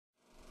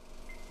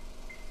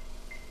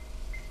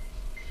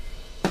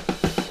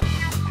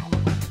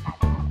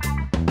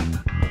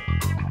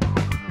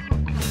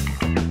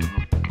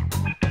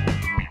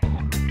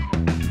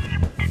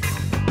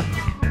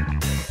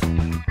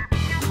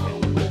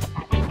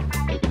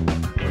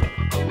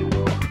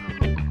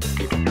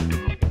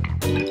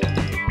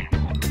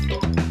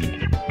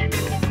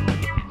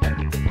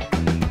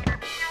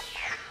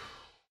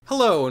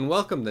Hello and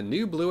welcome to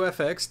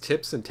NewBlueFX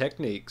Tips and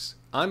Techniques.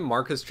 I'm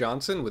Marcus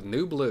Johnson with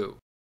NewBlue.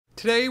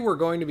 Today we're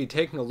going to be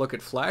taking a look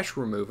at Flash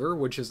Remover,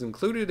 which is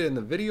included in the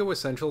Video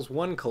Essentials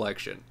I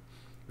collection.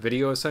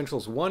 Video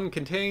Essentials I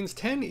contains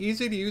 10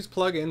 easy-to-use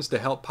plugins to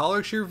help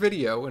polish your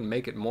video and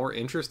make it more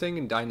interesting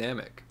and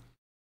dynamic.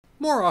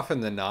 More often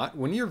than not,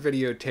 when you're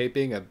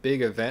videotaping a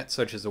big event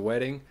such as a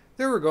wedding,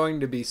 there are going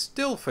to be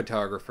still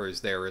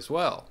photographers there as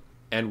well.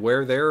 And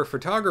where there are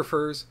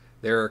photographers,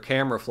 there are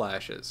camera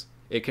flashes.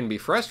 It can be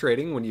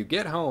frustrating when you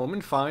get home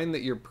and find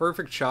that your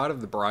perfect shot of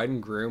the bride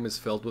and groom is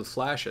filled with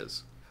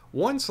flashes.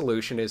 One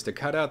solution is to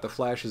cut out the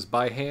flashes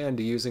by hand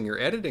using your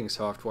editing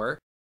software,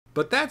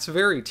 but that's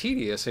very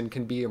tedious and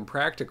can be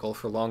impractical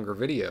for longer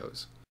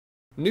videos.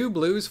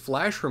 NewBlue's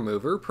Flash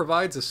Remover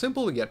provides a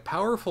simple yet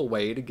powerful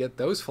way to get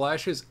those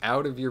flashes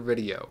out of your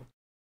video.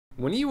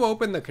 When you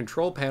open the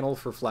control panel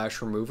for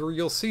Flash Remover,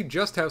 you'll see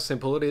just how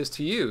simple it is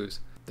to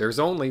use. There's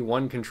only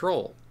one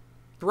control.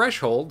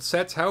 Threshold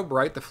sets how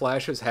bright the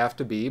flashes have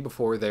to be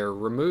before they are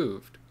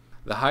removed.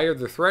 The higher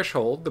the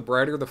threshold, the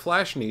brighter the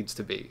flash needs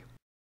to be.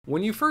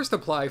 When you first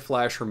apply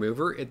Flash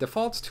Remover, it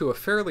defaults to a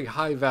fairly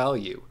high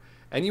value,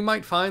 and you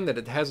might find that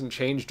it hasn't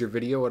changed your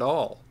video at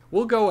all.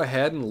 We'll go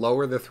ahead and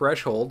lower the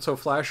threshold so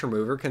Flash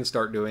Remover can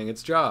start doing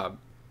its job.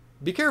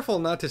 Be careful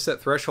not to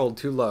set threshold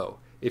too low.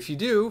 If you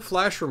do,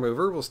 Flash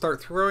Remover will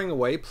start throwing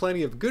away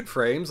plenty of good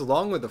frames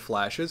along with the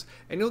flashes,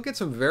 and you'll get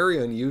some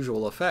very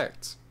unusual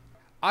effects.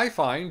 I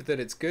find that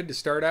it's good to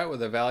start out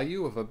with a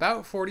value of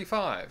about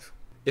 45.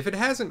 If it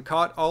hasn't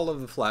caught all of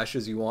the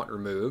flashes you want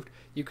removed,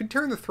 you can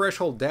turn the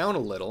threshold down a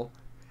little,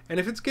 and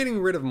if it's getting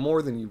rid of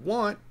more than you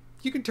want,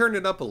 you can turn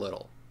it up a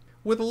little.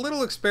 With a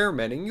little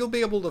experimenting, you'll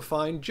be able to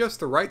find just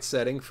the right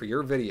setting for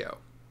your video.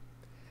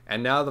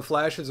 And now the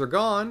flashes are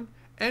gone,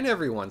 and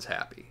everyone's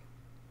happy.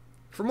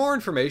 For more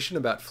information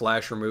about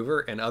Flash Remover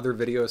and other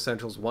Video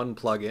Essentials I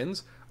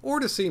plugins, or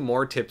to see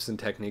more tips and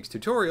techniques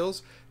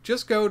tutorials,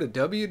 just go to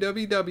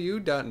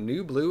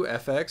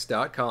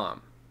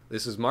www.newbluefx.com.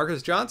 This is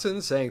Marcus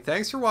Johnson saying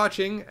thanks for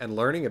watching and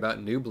learning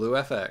about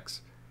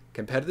NewBlueFX.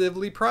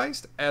 Competitively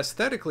priced,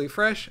 aesthetically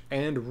fresh,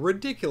 and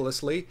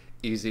ridiculously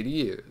easy to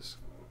use.